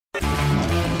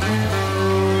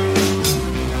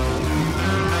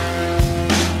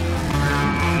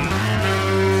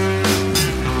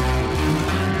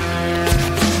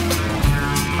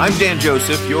I'm Dan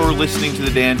Joseph. You're listening to the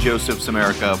Dan Joseph's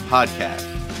America podcast.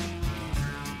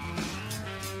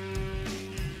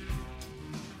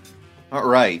 All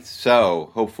right, so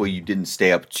hopefully you didn't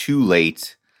stay up too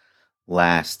late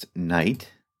last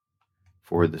night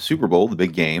for the Super Bowl, the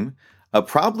big game.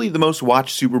 Probably the most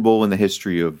watched Super Bowl in the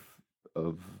history of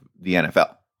the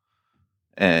NFL.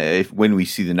 When we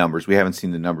see the numbers, we haven't seen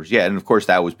the numbers yet. And of course,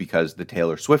 that was because the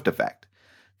Taylor Swift effect.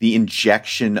 The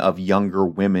injection of younger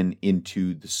women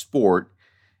into the sport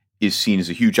is seen as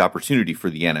a huge opportunity for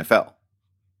the NFL.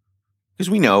 Because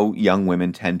we know young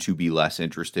women tend to be less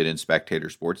interested in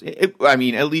spectator sports. At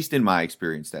least in my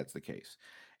experience, that's the case.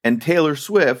 And Taylor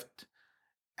Swift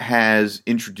has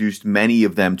introduced many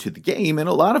of them to the game, and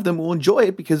a lot of them will enjoy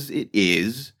it because it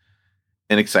is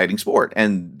an exciting sport.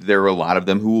 And there are a lot of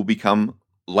them who will become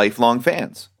lifelong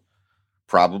fans,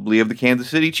 probably of the Kansas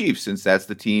City Chiefs, since that's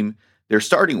the team they're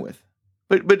starting with.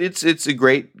 But it's a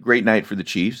great night for the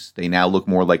Chiefs. They now look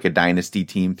more like a dynasty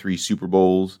team, 3 Super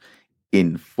Bowls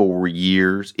in 4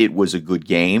 years. It was a good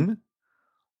game.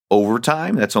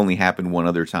 Overtime, that's only happened one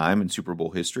other time in Super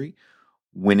Bowl history.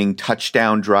 Winning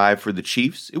touchdown drive for the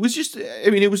Chiefs. It was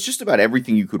just about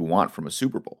everything you could want from a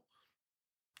Super Bowl.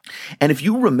 And if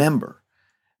you remember,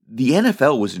 the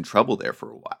NFL was in trouble there for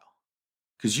a while.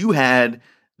 Because you had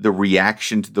the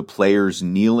reaction to the players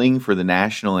kneeling for the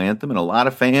national anthem, and a lot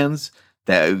of fans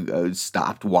that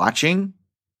stopped watching.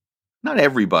 Not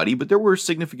everybody, but there were a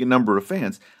significant number of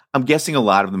fans. I'm guessing a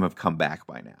lot of them have come back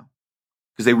by now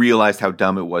because they realized how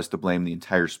dumb it was to blame the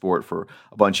entire sport for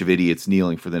a bunch of idiots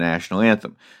kneeling for the national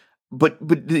anthem. But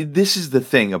this is the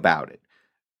thing about it.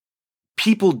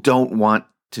 People don't want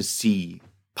to see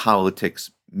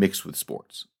politics mixed with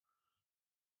sports.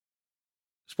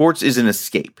 Sports is an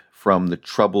escape from the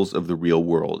troubles of the real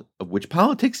world, of which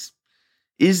politics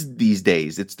is these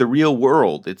days. It's the real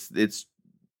world. It's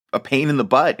a pain in the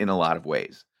butt in a lot of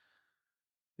ways.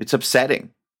 It's upsetting.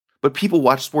 But people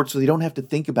watch sports so they don't have to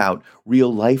think about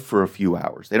real life for a few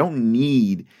hours. They don't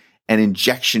need an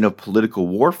injection of political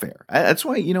warfare. That's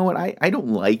why, you know what, I don't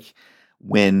like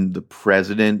when the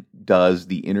president does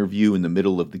the interview in the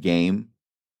middle of the game,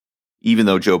 even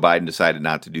though Joe Biden decided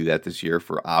not to do that this year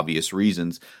for obvious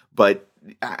reasons. But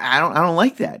I don't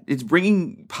like that. It's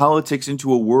bringing politics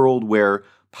into a world where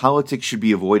politics should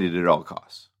be avoided at all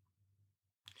costs.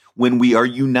 When we are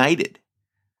united,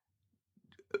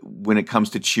 when it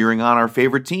comes to cheering on our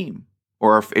favorite team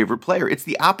or our favorite player, it's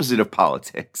the opposite of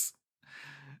politics.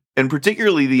 And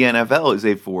particularly the NFL is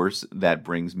a force that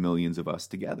brings millions of us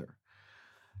together.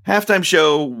 Halftime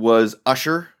show was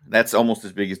Usher. That's almost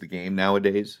as big as the game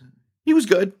nowadays. He was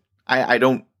good. I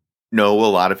don't know a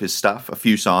lot of his stuff. A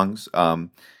few songs.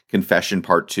 Confession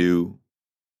Part 2.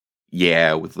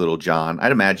 Yeah, with Little John.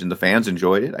 I'd imagine the fans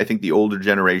enjoyed it. I think the older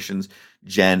generations,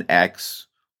 Gen X,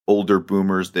 older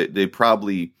boomers, they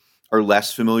probably are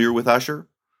less familiar with Usher.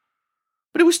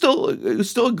 But it was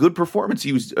still a good performance.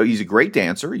 He's a great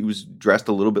dancer. He was dressed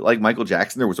a little bit like Michael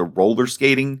Jackson. There was a roller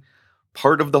skating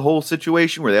part of the whole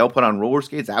situation where they all put on roller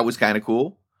skates. That was kind of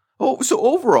cool. Oh, so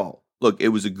overall, look, it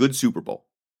was a good Super Bowl.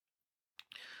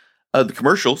 The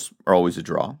commercials are always a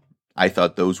draw. I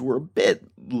thought those were a bit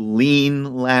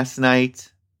lean last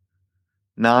night.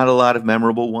 Not a lot of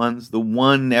memorable ones. The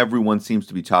one everyone seems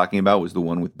to be talking about was the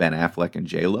one with Ben Affleck and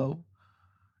J-Lo.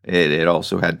 It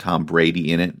also had Tom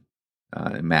Brady in it,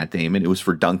 and Matt Damon. It was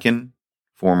for Dunkin',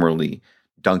 formerly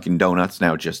Dunkin' Donuts,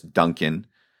 now just Dunkin'.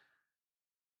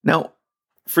 Now,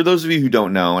 for those of you who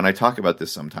don't know, and I talk about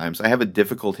this sometimes, I have a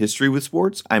difficult history with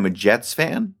sports. I'm a Jets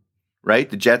fan, right?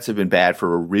 The Jets have been bad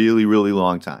for a really, really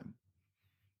long time.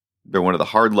 They're one of the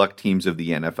hard luck teams of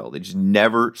the NFL. They just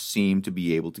never seem to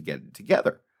be able to get it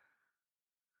together.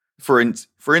 For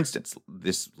instance,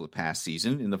 this past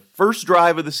season, in the first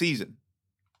drive of the season,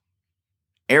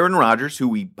 Aaron Rodgers, who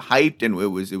we hyped, and it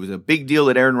was a big deal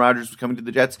that Aaron Rodgers was coming to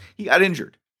the Jets, he got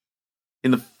injured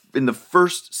in the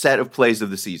first set of plays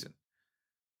of the season.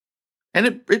 And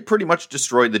it pretty much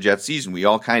destroyed the Jets season. We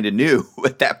all kind of knew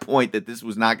at that point that this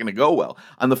was not going to go well.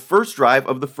 On the first drive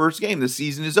of the first game, the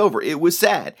season is over. It was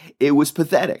sad. It was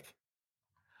pathetic.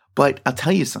 But I'll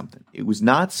tell you something. It was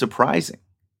not surprising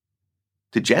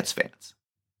to Jets fans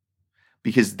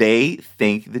because they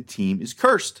think the team is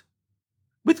cursed.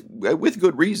 With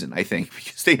good reason, I think,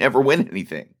 because they never win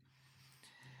anything.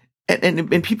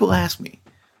 And people ask me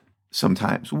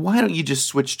sometimes, why don't you just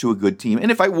switch to a good team?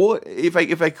 And if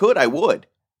I could, I would.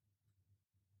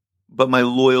 But my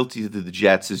loyalty to the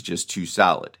Jets is just too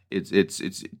solid.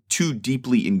 It's too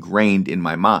deeply ingrained in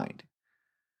my mind.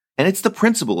 And it's the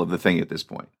principle of the thing at this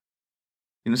point.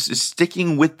 It's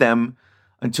sticking with them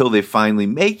until they finally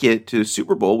make it to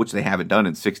Super Bowl, which they haven't done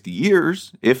in 60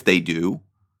 years, if they do,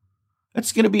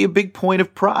 that's going to be a big point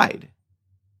of pride.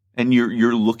 And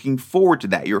you're looking forward to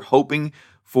that. You're hoping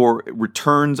for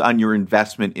returns on your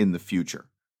investment in the future.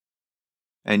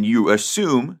 And you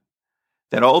assume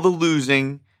that all the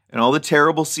losing and all the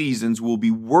terrible seasons will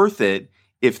be worth it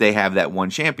if they have that one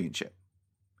championship.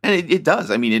 And it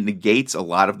does. I mean, it negates a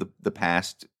lot of the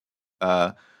past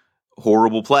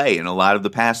horrible play and a lot of the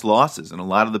past losses and a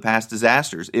lot of the past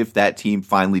disasters if that team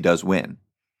finally does win.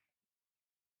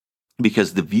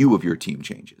 Because the view of your team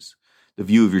changes. The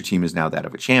view of your team is now that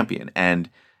of a champion. And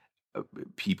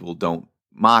people don't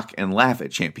mock and laugh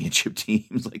at championship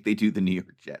teams like they do the New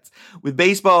York Jets. With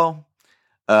baseball,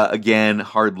 again,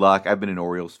 hard luck. I've been an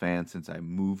Orioles fan since I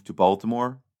moved to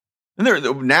Baltimore. And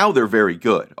they're very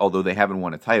good, although they haven't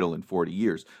won a title in 40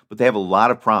 years. But they have a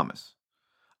lot of promise.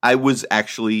 I was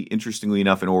actually, interestingly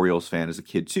enough, an Orioles fan as a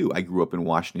kid, too. I grew up in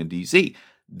Washington, D.C.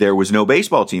 There was no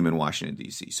baseball team in Washington,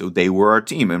 D.C., so they were our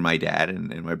team. And my dad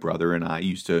and my brother and I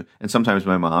used to, and sometimes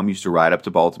my mom used to ride up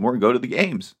to Baltimore and go to the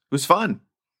games. It was fun.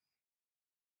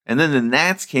 And then the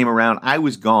Nats came around. I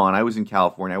was gone. I was in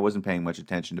California. I wasn't paying much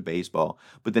attention to baseball.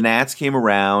 But the Nats came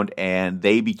around, and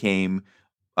they became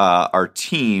our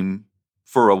team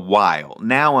for a while.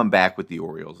 Now I'm back with the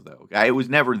Orioles, though. I was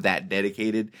never that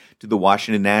dedicated to the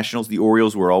Washington Nationals. The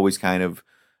Orioles were always kind of,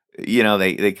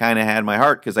 they kind of had my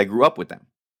heart because I grew up with them.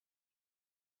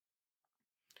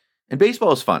 And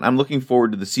baseball is fun. I'm looking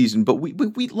forward to the season, but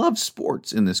we love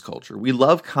sports in this culture. We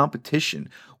love competition.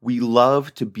 We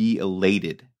love to be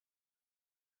elated,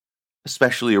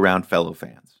 especially around fellow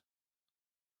fans.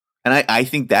 And I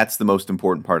think that's the most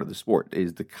important part of the sport,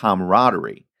 is the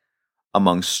camaraderie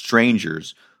among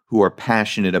strangers who are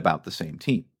passionate about the same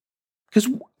team. Because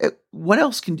what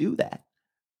else can do that,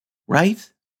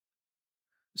 right?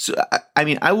 So,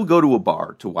 I will go to a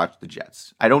bar to watch the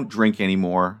Jets. I don't drink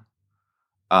anymore,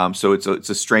 so it's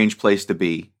a strange place to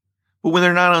be. But when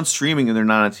they're not on streaming and they're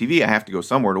not on TV, I have to go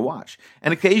somewhere to watch.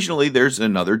 And occasionally there's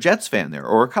another Jets fan there,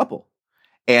 or a couple.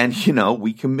 And,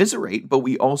 we commiserate, but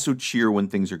we also cheer when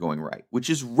things are going right, which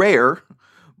is rare,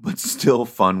 but still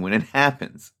fun when it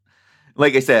happens.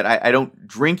 Like I said, I don't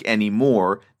drink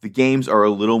anymore. The games are a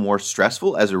little more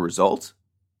stressful as a result,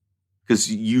 because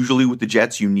usually with the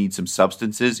Jets, you need some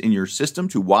substances in your system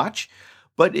to watch.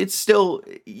 But it's still,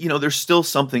 there's still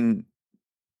something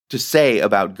to say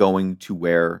about going to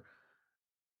where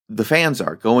the fans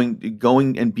are,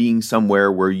 going and being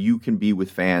somewhere where you can be with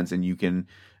fans and you can,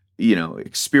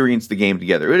 experience the game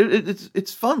together.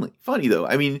 It's funny though.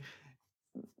 I mean,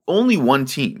 only one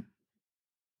team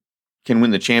can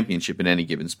win the championship in any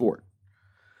given sport.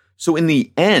 So in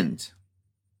the end,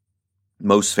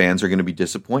 most fans are going to be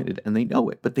disappointed, and they know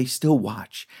it, but they still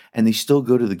watch, and they still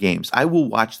go to the games. I will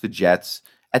watch the Jets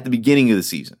at the beginning of the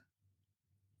season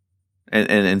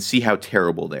and see how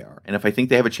terrible they are. And if I think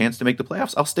they have a chance to make the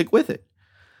playoffs, I'll stick with it.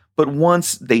 But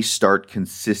once they start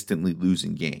consistently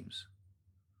losing games,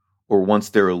 or once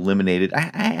they're eliminated,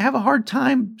 I have a hard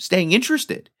time staying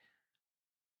interested.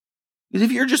 Because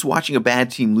if you're just watching a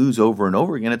bad team lose over and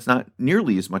over again, it's not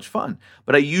nearly as much fun.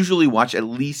 But I usually watch at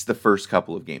least the first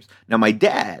couple of games. Now, my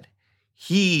dad,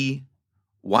 he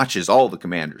watches all the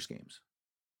Commanders games,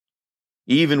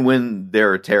 even when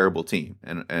they're a terrible team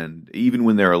and even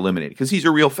when they're eliminated, because he's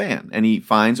a real fan and he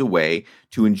finds a way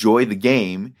to enjoy the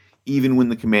game even when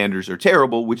the Commanders are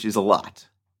terrible, which is a lot.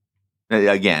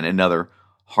 Again, another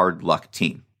hard luck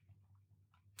team.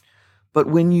 But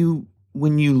when you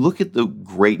look at the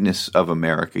greatness of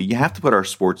America, you have to put our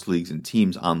sports leagues and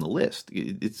teams on the list.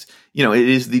 It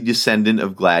is the descendant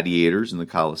of gladiators in the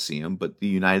Colosseum, but the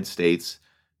United States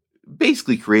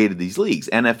basically created these leagues,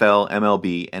 NFL,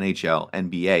 MLB, NHL,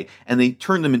 NBA, and they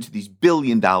turned them into these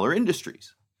billion-dollar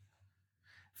industries.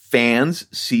 Fans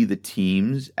see the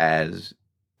teams as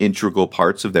integral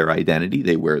parts of their identity.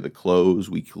 They wear the clothes,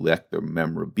 we collect their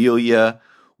memorabilia,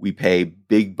 we pay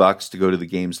big bucks to go to the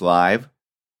games live.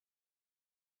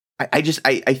 I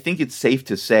think it's safe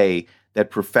to say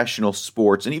that professional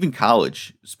sports and even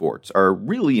college sports are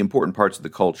really important parts of the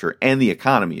culture and the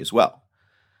economy as well.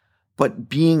 But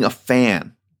being a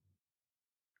fan,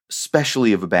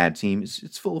 especially of a bad team,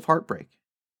 it's full of heartbreak.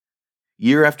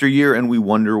 Year after year, and we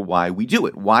wonder why we do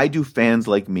it. Why do fans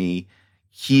like me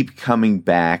keep coming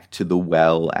back to the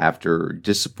well after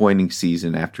disappointing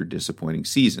season after disappointing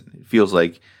season? It feels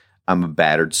like I'm a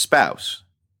battered spouse.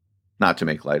 Not to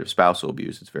make light of spousal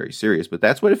abuse, it's very serious, but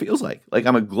that's what it feels like. Like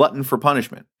I'm a glutton for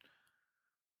punishment.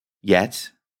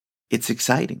 Yet, it's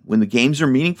exciting. When the games are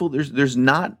meaningful, there's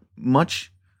not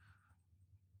much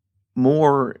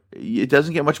more. It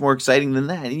doesn't get much more exciting than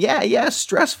that. And yeah,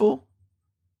 stressful.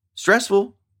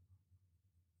 Stressful.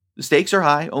 The stakes are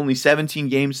high. Only 17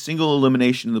 games, single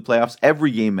elimination in the playoffs.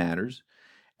 Every game matters.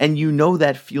 And you know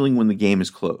that feeling when the game is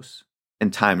close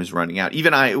and time is running out.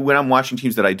 Even when I'm watching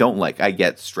teams that I don't like, I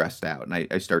get stressed out and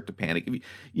I start to panic.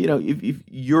 If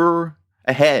you're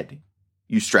ahead,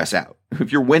 you stress out.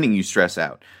 If you're winning, you stress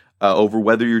out over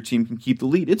whether your team can keep the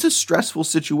lead. It's a stressful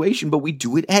situation, but we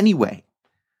do it anyway.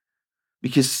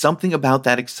 Because something about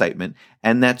that excitement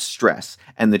and that stress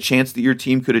and the chance that your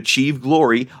team could achieve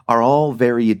glory are all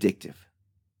very addictive.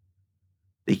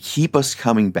 They keep us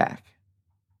coming back.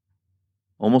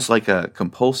 Almost like a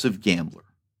compulsive gambler.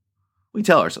 We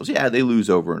tell ourselves, yeah, they lose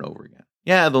over and over again.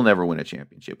 Yeah, they'll never win a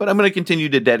championship. But I'm going to continue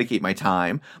to dedicate my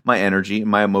time, my energy, and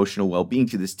my emotional well-being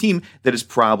to this team that is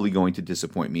probably going to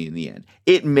disappoint me in the end.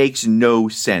 It makes no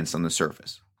sense on the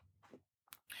surface.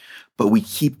 But we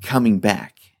keep coming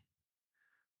back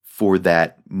for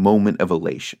that moment of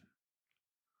elation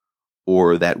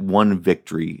or that one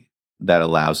victory that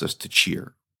allows us to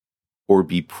cheer or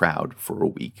be proud for a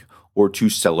week or to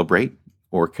celebrate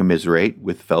or commiserate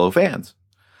with fellow fans.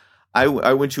 I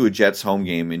went to a Jets home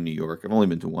game in New York. I've only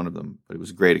been to one of them, but it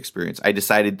was a great experience. I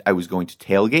decided I was going to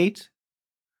tailgate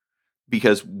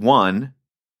because, one,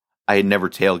 I had never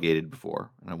tailgated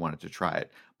before and I wanted to try it.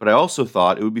 But I also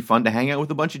thought it would be fun to hang out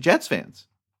with a bunch of Jets fans.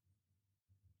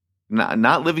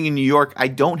 Not living in New York, I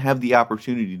don't have the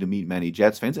opportunity to meet many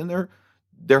Jets fans, and there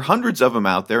are hundreds of them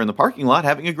out there in the parking lot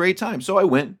having a great time. So I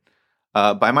went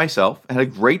by myself, had a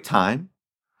great time,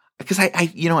 because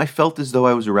I felt as though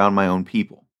I was around my own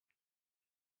people,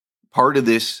 part of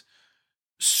this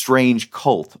strange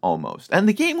cult almost. And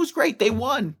the game was great; they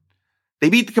won. They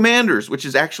beat the Commanders, which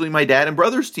is actually my dad and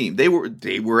brother's team. They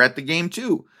were at the game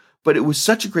too, but it was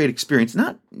such a great experience,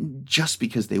 not just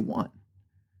because they won,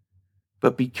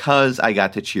 but because I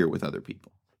got to cheer with other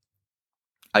people.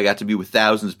 I got to be with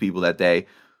thousands of people that day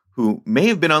who may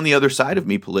have been on the other side of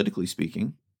me, politically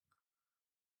speaking,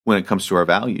 when it comes to our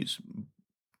values.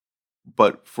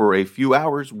 But for a few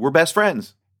hours, we're best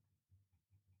friends.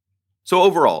 So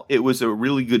overall, it was a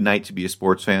really good night to be a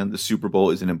sports fan. The Super Bowl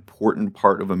is an important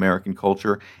part of American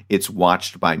culture. It's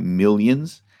watched by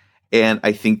millions. And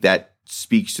I think that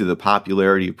speaks to the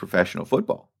popularity of professional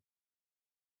football.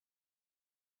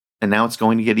 And now it's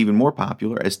going to get even more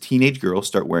popular as teenage girls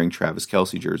start wearing Travis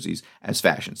Kelce jerseys as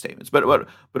fashion statements. But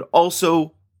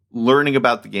also learning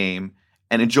about the game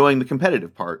and enjoying the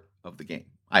competitive part of the game,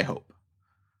 I hope.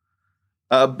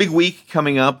 A big week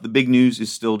coming up. The big news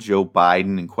is still Joe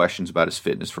Biden and questions about his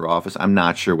fitness for office. I'm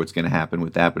not sure what's going to happen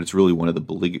with that, but it's really one of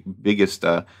the biggest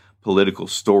political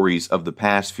stories of the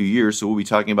past few years. So we'll be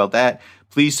talking about that.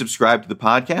 Please subscribe to the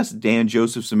podcast, Dan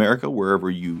Joseph's America, wherever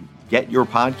you get your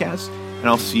podcasts. And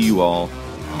I'll see you all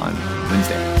on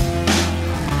Wednesday.